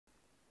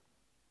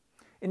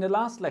In the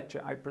last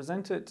lecture, I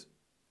presented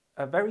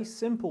a very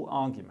simple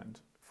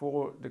argument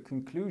for the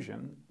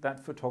conclusion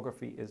that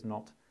photography is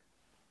not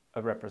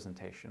a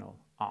representational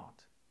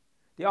art.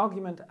 The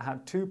argument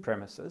had two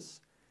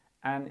premises,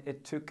 and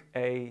it took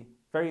a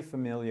very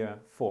familiar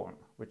form,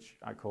 which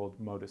I called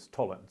modus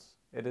tollens.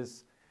 It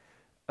is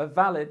a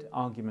valid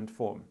argument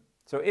form.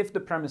 So if the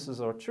premises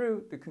are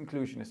true, the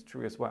conclusion is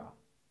true as well.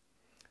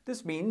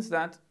 This means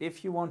that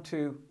if you want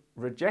to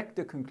reject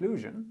the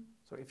conclusion,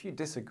 so if you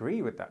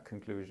disagree with that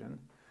conclusion,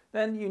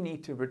 then you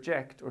need to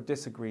reject or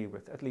disagree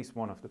with at least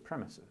one of the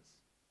premises.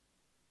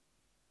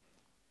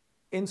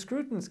 In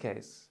Scruton's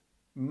case,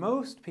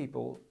 most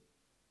people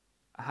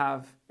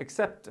have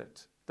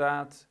accepted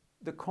that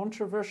the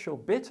controversial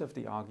bit of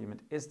the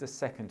argument is the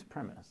second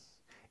premise.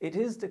 It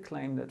is the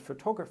claim that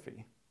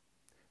photography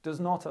does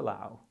not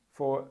allow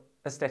for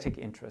aesthetic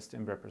interest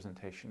in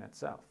representation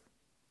itself.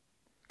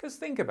 Because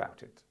think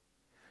about it.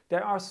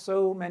 There are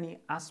so many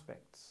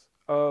aspects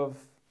of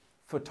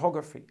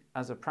photography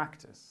as a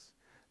practice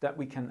that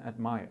we can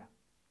admire.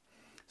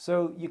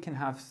 So you can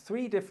have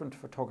three different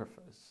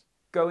photographers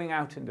going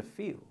out in the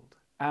field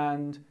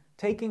and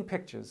taking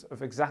pictures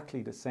of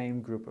exactly the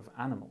same group of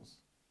animals.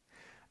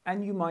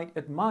 And you might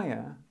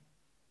admire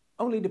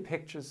only the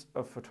pictures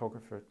of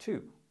photographer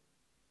 2.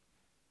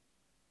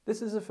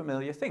 This is a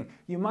familiar thing.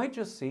 You might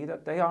just see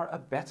that they are a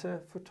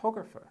better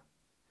photographer.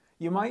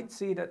 You might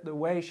see that the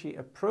way she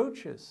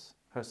approaches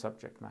her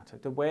subject matter,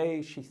 the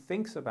way she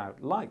thinks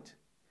about light,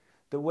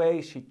 the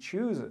way she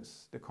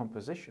chooses the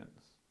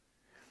compositions,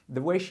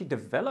 the way she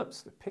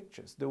develops the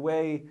pictures, the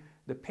way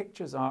the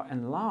pictures are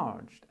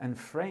enlarged and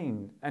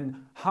framed and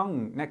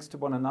hung next to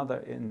one another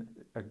in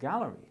a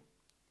gallery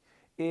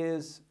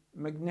is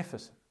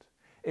magnificent.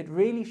 It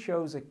really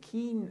shows a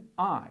keen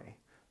eye,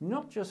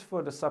 not just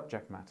for the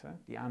subject matter,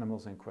 the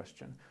animals in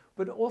question,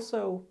 but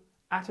also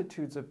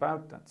attitudes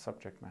about that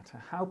subject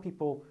matter, how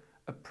people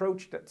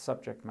approach that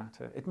subject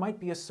matter. It might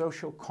be a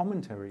social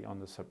commentary on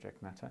the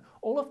subject matter.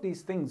 All of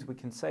these things we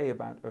can say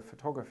about a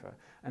photographer,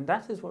 and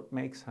that is what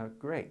makes her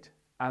great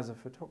as a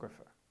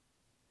photographer.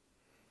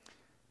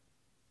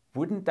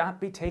 Wouldn't that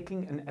be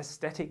taking an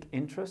aesthetic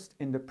interest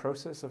in the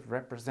process of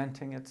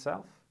representing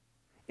itself?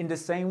 In the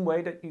same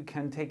way that you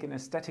can take an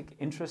aesthetic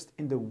interest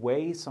in the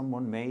way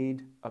someone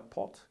made a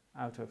pot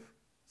out of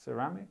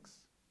ceramics?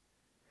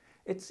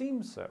 It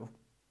seems so.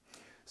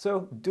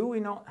 So do we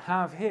not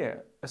have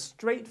here a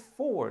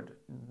straightforward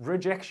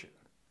rejection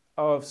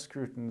of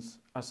Scruton's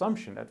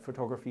assumption that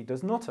photography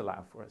does not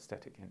allow for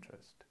aesthetic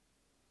interest?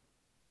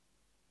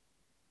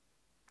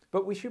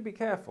 But we should be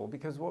careful,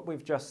 because what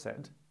we've just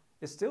said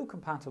is still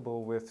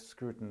compatible with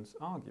Scruton's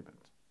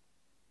argument.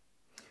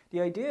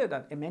 The idea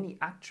that in many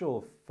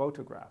actual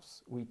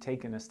photographs we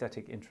take an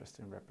aesthetic interest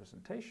in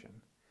representation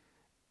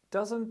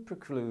doesn't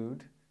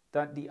preclude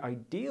that the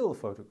ideal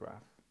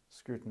photograph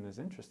Scruton is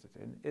interested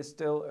in is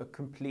still a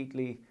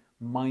completely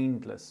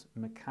mindless,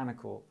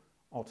 mechanical,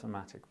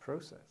 automatic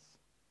process.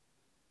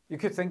 You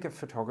could think of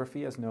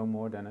photography as no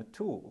more than a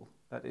tool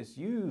that is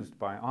used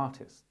by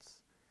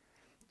artists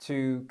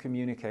to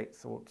communicate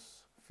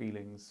thoughts,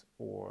 feelings,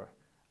 or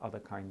other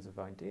kinds of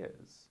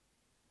ideas.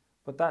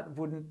 But that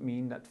wouldn't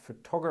mean that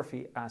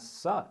photography as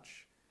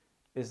such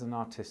is an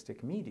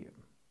artistic medium.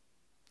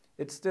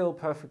 It's still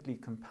perfectly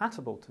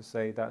compatible to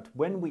say that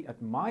when we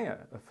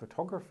admire a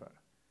photographer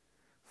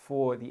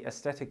for the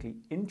aesthetically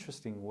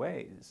interesting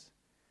ways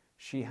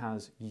she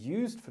has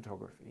used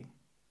photography,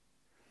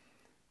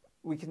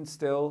 we can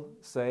still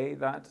say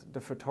that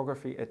the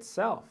photography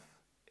itself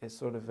is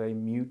sort of a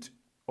mute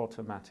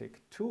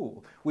automatic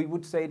tool. We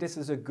would say this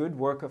is a good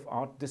work of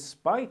art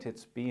despite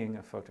its being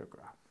a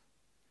photograph.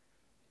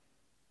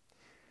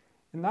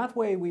 In that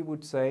way, we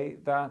would say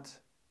that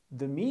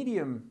the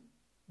medium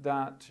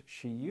that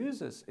she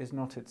uses is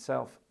not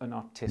itself an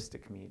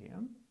artistic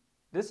medium.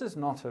 This is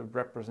not a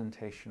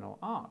representational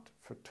art,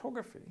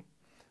 photography,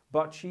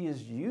 but she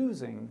is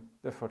using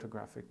the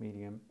photographic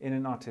medium in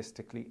an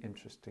artistically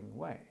interesting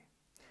way.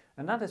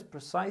 And that is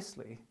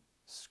precisely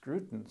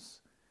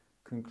Scruton's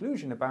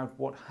conclusion about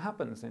what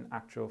happens in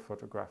actual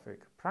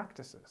photographic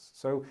practices.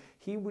 So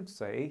he would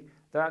say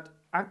that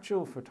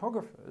actual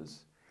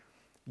photographers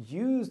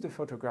use the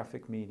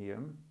photographic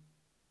medium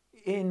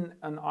in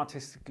an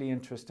artistically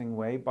interesting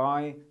way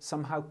by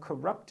somehow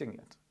corrupting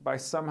it, by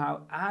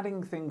somehow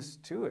adding things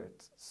to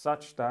it,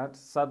 such that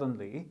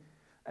suddenly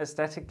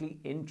aesthetically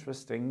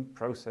interesting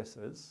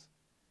processes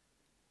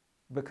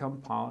become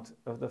part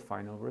of the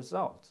final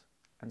result.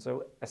 And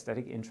so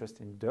aesthetic interest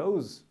in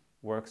those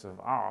works of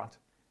art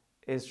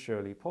is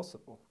surely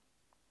possible.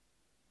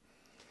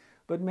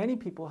 But many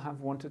people have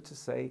wanted to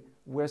say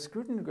where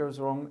Scruton goes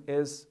wrong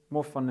is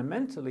more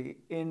fundamentally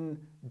in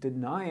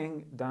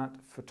denying that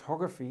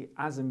photography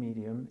as a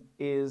medium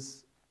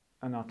is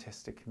an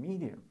artistic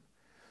medium.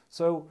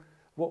 So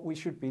what we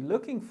should be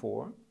looking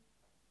for,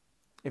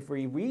 if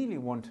we really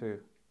want to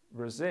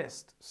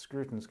resist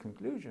Scruton's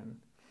conclusion,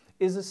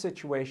 is a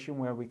situation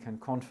where we can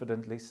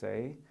confidently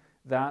say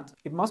that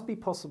it must be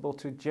possible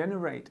to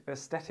generate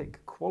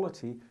aesthetic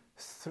quality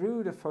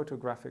through the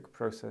photographic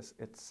process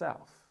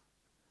itself.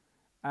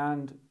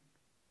 And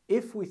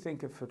if we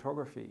think of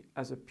photography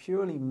as a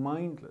purely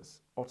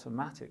mindless,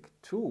 automatic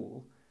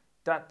tool,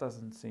 that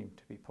doesn't seem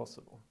to be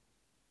possible.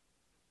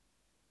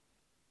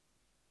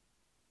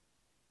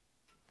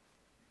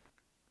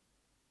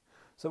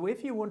 So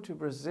if you want to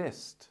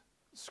resist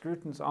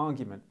Scruton's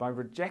argument by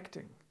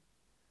rejecting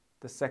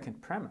the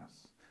second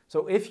premise,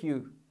 so if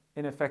you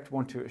in effect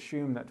want to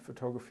assume that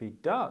photography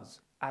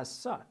does, as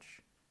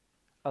such,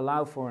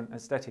 allow for an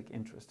aesthetic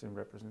interest in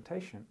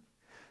representation,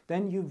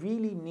 then you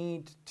really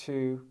need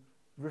to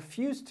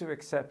refuse to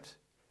accept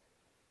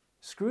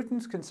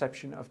Scruton's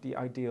conception of the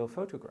ideal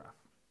photograph.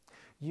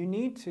 You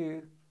need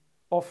to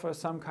offer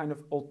some kind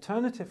of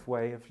alternative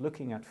way of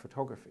looking at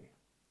photography.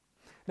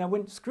 Now,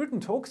 when Scruton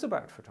talks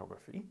about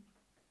photography,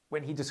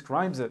 when he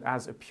describes it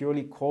as a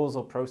purely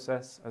causal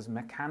process, as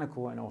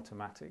mechanical and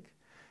automatic,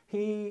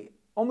 he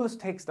almost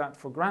takes that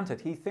for granted.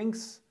 He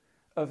thinks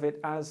of it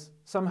as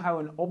somehow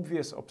an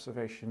obvious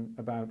observation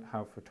about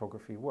how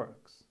photography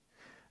works.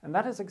 And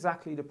that is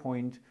exactly the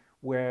point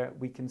where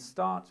we can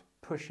start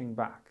pushing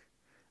back.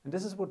 And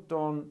this is what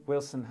Dawn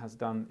Wilson has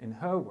done in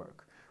her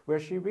work, where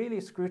she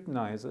really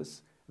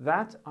scrutinizes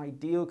that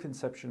ideal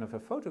conception of a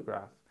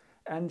photograph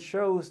and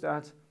shows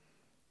that,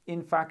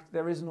 in fact,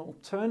 there is an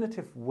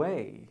alternative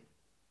way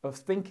of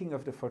thinking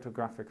of the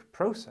photographic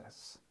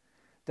process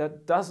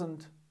that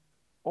doesn't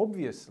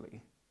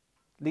obviously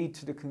lead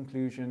to the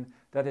conclusion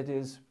that it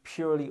is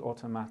purely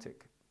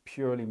automatic,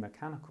 purely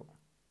mechanical.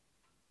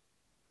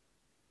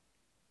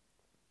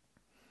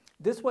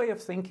 This way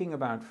of thinking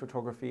about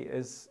photography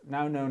is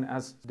now known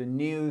as the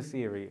new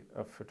theory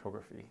of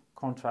photography,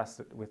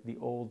 contrasted with the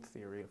old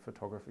theory of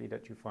photography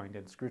that you find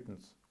in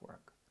Scruton's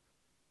work.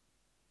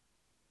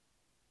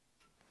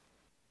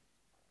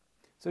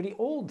 So the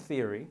old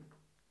theory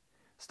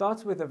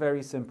starts with a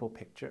very simple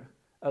picture.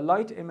 A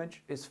light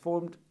image is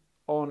formed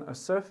on a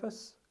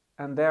surface,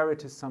 and there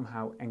it is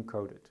somehow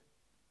encoded,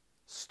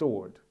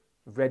 stored,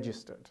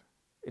 registered.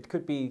 It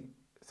could be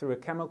through a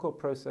chemical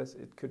process,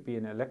 it could be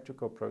an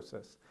electrical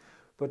process.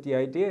 But the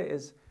idea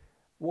is,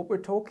 what we're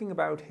talking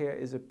about here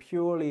is a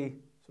purely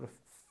sort of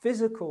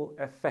physical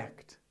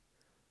effect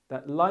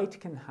that light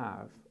can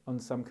have on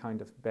some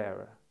kind of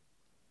bearer.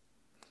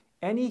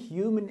 Any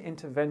human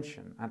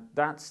intervention at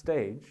that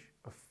stage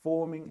of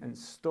forming and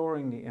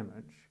storing the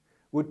image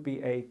would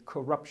be a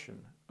corruption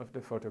of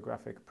the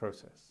photographic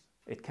process.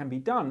 It can be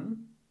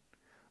done,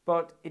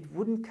 but it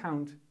wouldn't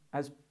count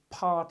as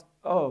part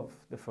of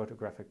the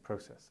photographic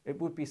process. It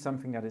would be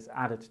something that is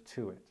added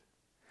to it.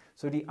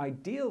 So the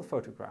ideal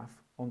photograph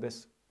on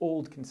this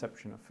old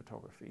conception of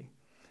photography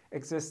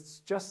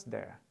exists just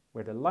there,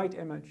 where the light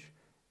image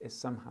is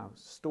somehow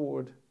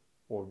stored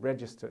or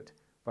registered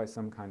by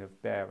some kind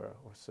of bearer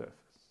or surface.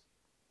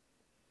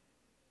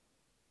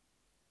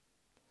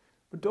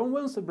 But Dawn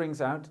Wilson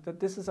brings out that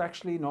this is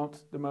actually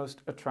not the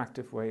most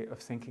attractive way of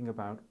thinking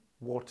about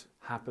what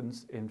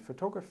happens in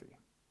photography.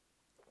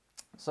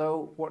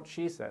 So what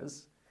she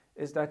says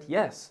is that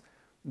yes,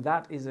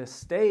 that is a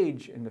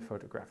stage in the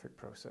photographic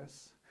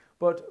process,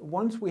 but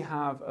once we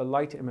have a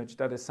light image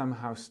that is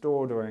somehow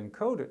stored or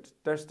encoded,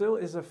 there still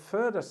is a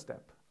further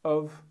step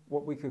of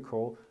what we could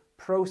call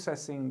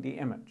processing the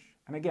image.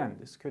 And again,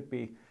 this could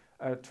be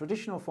a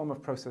traditional form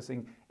of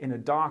processing in a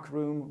dark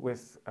room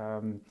with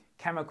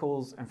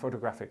chemicals and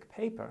photographic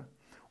paper,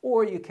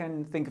 or you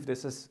can think of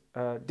this as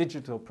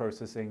digital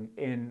processing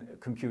in a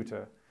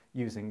computer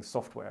using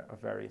software of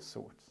various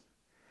sorts.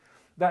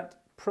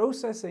 That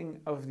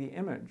processing of the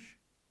image,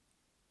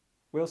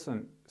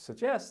 Wilson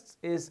suggests,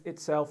 is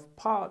itself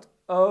part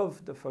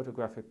of the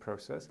photographic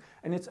process,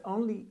 and it's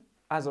only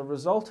as a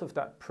result of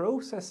that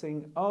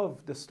processing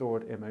of the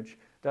stored image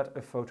that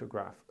a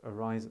photograph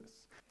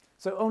arises.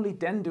 So only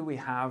then do we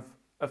have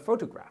a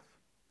photograph.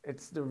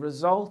 It's the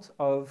result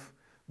of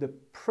the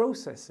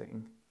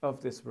processing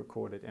of this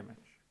recorded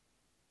image.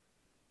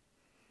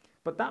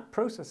 But that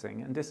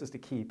processing, and this is the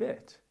key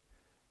bit,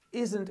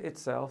 isn't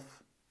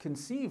itself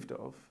conceived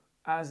of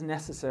as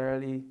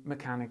necessarily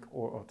mechanic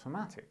or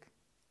automatic.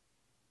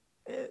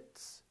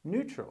 It's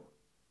neutral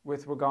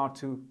with regard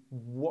to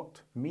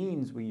what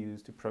means we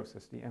use to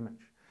process the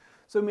image.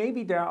 So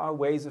maybe there are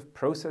ways of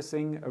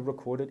processing a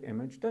recorded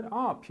image that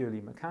are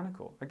purely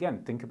mechanical.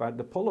 Again, think about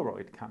the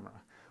Polaroid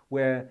camera,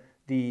 where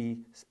the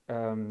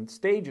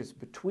stages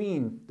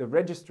between the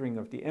registering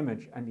of the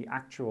image and the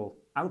actual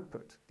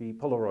output, the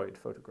Polaroid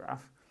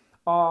photograph,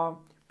 are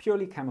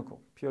purely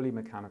chemical, purely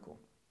mechanical.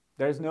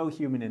 There's no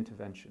human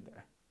intervention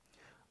there.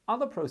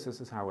 Other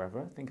processes,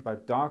 however, think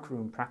about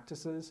darkroom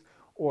practices,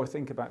 or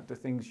think about the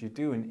things you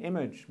do in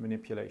image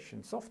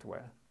manipulation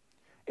software,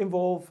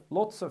 involve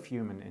lots of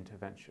human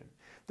intervention.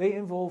 They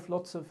involve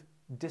lots of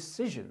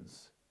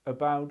decisions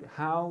about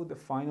how the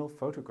final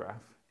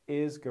photograph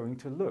is going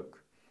to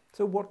look.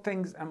 So what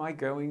things am I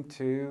going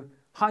to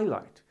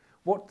highlight?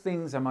 What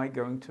things am I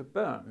going to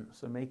burn,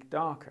 so make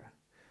darker?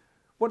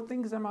 What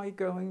things am I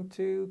going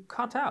to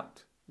cut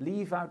out,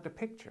 leave out the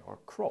picture or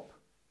crop?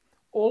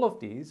 All of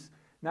these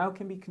now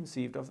can be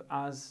conceived of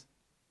as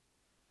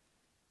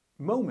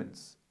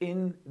moments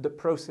in the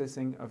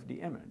processing of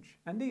the image.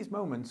 And these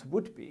moments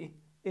would be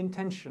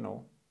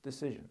intentional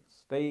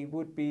decisions. They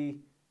would be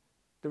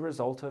the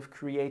result of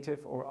creative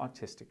or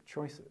artistic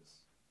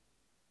choices.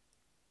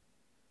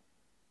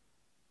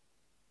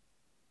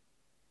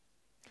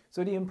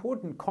 So the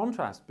important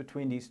contrast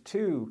between these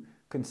two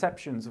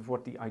conceptions of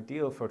what the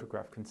ideal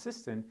photograph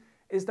consists in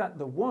is that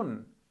the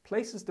one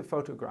places the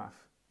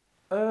photograph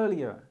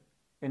earlier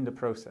in the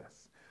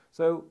process.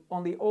 So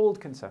on the old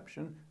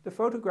conception, the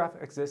photograph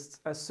exists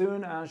as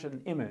soon as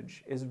an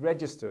image is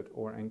registered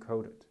or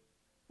encoded.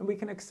 And we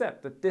can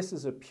accept that this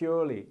is a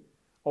purely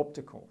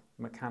optical,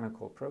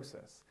 mechanical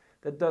process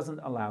that doesn't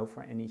allow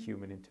for any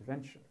human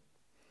intervention.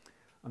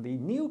 On the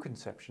new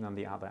conception, on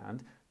the other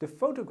hand, the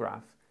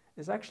photograph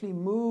is actually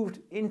moved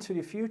into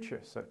the future,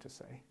 so to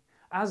say,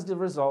 as the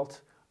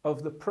result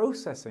of the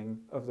processing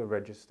of the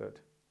registered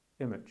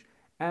image.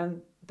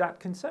 And that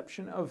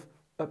conception of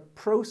a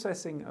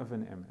processing of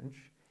an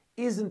image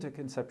isn't a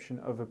conception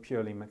of a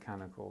purely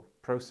mechanical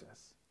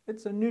process.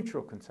 It's a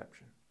neutral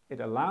conception. It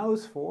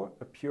allows for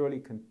a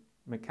purely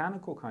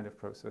mechanical kind of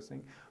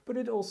processing, but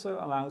it also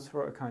allows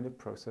for a kind of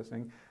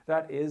processing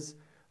that is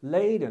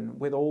laden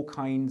with all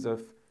kinds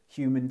of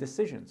human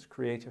decisions,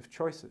 creative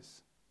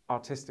choices,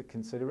 artistic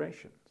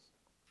considerations.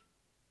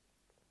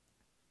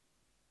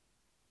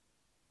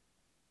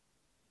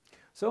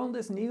 So on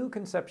this new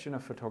conception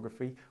of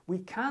photography, we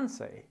can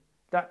say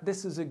that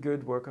this is a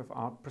good work of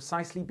art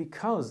precisely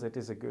because it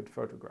is a good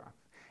photograph.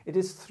 It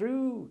is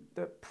through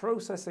the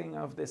processing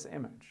of this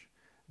image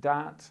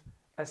that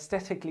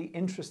aesthetically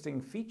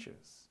interesting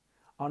features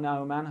are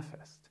now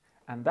manifest,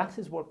 and that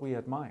is what we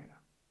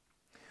admire.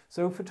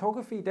 So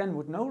photography then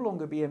would no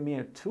longer be a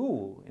mere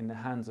tool in the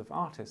hands of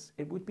artists,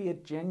 it would be a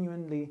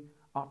genuinely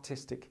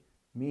artistic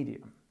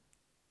medium.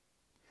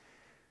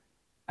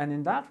 And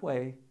in that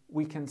way,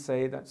 we can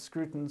say that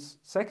Scruton's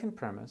second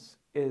premise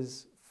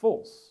is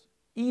false,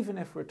 even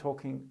if we're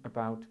talking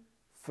about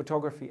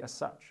photography as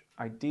such,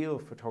 ideal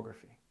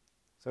photography.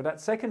 So that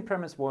second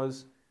premise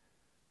was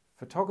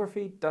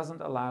photography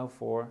doesn't allow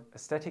for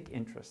aesthetic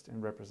interest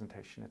in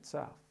representation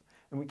itself.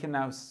 And we can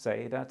now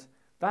say that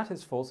that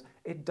is false.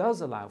 It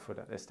does allow for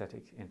that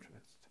aesthetic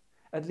interest,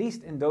 at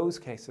least in those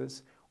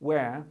cases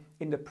where,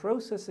 in the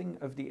processing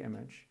of the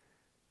image,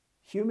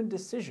 human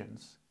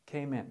decisions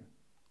came in,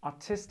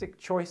 artistic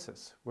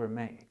choices were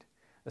made.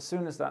 As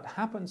soon as that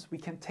happens, we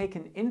can take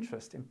an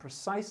interest in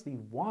precisely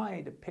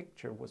why the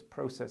picture was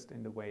processed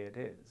in the way it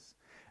is.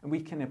 And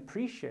we can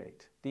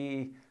appreciate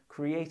the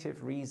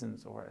creative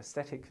reasons or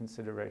aesthetic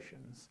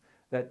considerations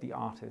that the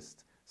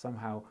artist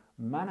somehow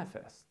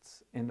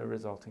manifests in the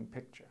resulting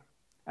picture.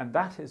 And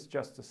that is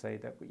just to say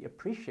that we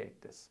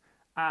appreciate this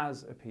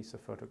as a piece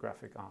of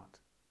photographic art.